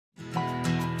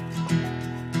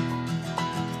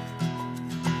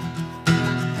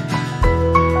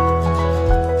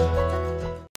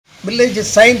Village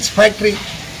science factory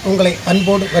உங்களை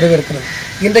அன்போடு வரவேற்கிறது.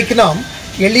 இன்றைக்கு நாம்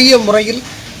எளிய முறையில்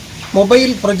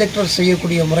மொபைல் ப்ரொஜெக்டர்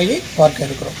செய்யக்கூடிய முறையை பார்க்க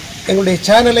இருக்கிறோம். எங்களுடைய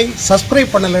சேனலை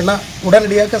சப்ஸ்கிரைப் பண்ணலைன்னா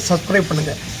உடனடியாக சப்ஸ்கிரைப்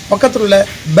பண்ணுங்கள். பக்கத்தில் உள்ள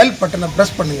பெல் பட்டனை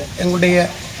ப்ரெஸ் பண்ணுங்கள். எங்களுடைய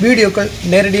வீடியோக்கள்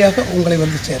நேரடியாக உங்களை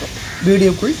வந்து சேரும்.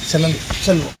 வீடியோக்குள்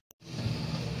செல்வோம்.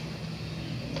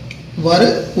 இவ்வாறு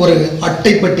ஒரு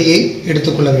அட்டைப்பட்டியை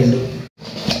எடுத்துக்கொள்ள வேண்டும்.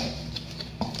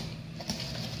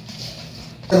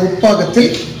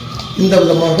 உட்பாகத்தில் இந்த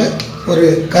விதமாக ஒரு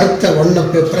கருத்த வண்ண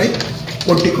பேப்பரை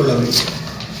ஒட்டிக்கொள்ள வேண்டும்.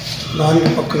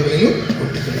 4 பக்கங்களையும்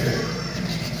ஒட்டிக்கொள்ள வேண்டும்.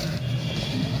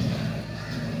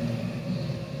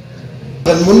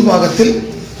 அதன் முன்பாகத்தில்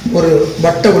ஒரு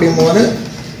வட்ட வடிவமான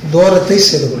துவாரத்தை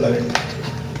செய்து கொள்ள வேண்டும்.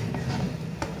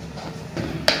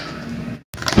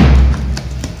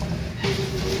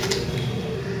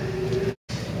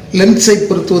 லென்ஸை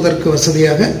பொருத்துவதற்கு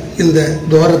வசதியாக இந்த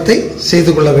துவாரத்தை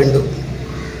செய்து கொள்ள வேண்டும்.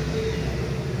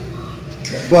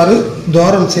 இவ்வாறு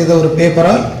துவாரம் செய்த ஒரு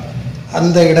பேப்பரால்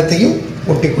அந்த இடத்தையும்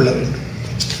ஒட்டிக்கொள்ள வேண்டும்.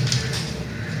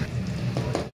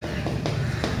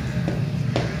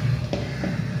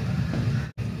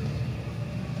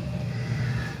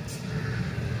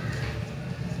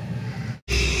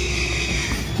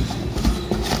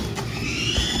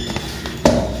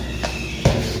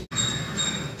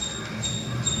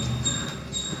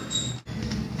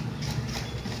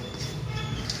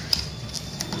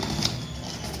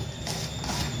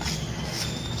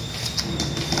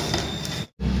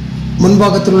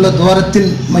 முன்பாகத்தில் உள்ள துவாரத்தின்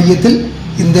மையத்தில்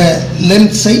இந்த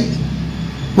லென்ஸை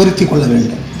பொருத்திக் கொள்ள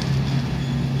வேண்டும்.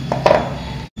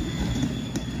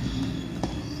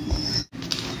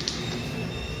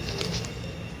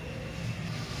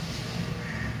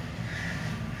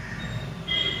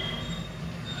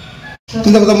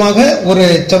 இந்த விதமாக ஒரு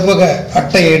செவ்வக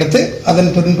அட்டையை எடுத்து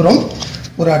அதன் பின்புறம்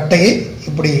ஒரு அட்டையை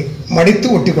இப்படி மடித்து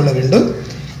ஒட்டிக்கொள்ள வேண்டும்.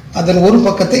 அதன் ஒரு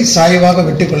பக்கத்தை சாய்வாக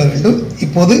வெட்டிக்கொள்ள வேண்டும்.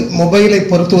 இப்போது மொபைலை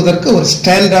பொருத்துவதற்கு ஒரு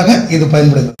ஸ்டாண்டாக இது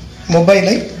பயன்படுது.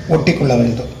 மொபைலை ஒட்டிக்கொள்ள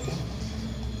வேண்டும்.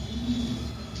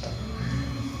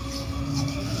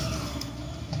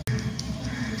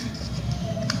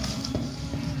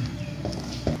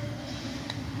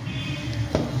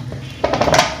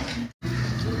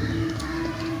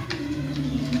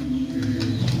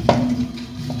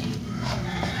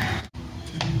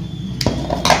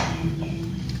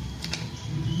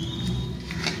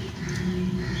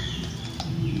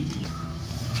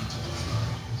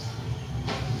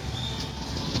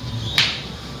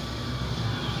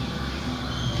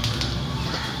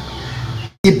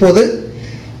 இப்போது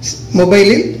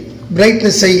மொபைலில்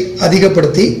பிரைட்னஸை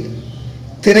அதிகப்படுத்தி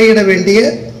திரையிட வேண்டிய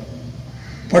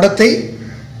படத்தை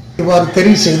இவ்வாறு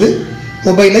தெரிவு செய்து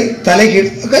மொபைலை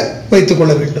தலைகீழாக வைத்துக்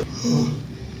கொள்ள வேண்டும்.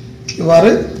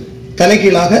 இவ்வாறு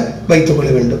தலைகீழாக வைத்துக்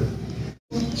கொள்ள வேண்டும்.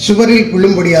 சுவரில்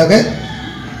விழும்படியாக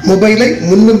மொபைலை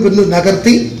முன்னும் பின்னும்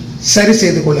நகர்த்தி சரி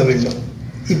செய்து கொள்ள வேண்டும்.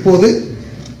 இப்போது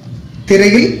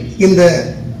திரையில் இந்த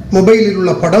மொபைலில்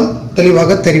உள்ள படம்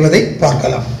தெளிவாக தெரிவதை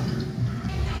பார்க்கலாம்.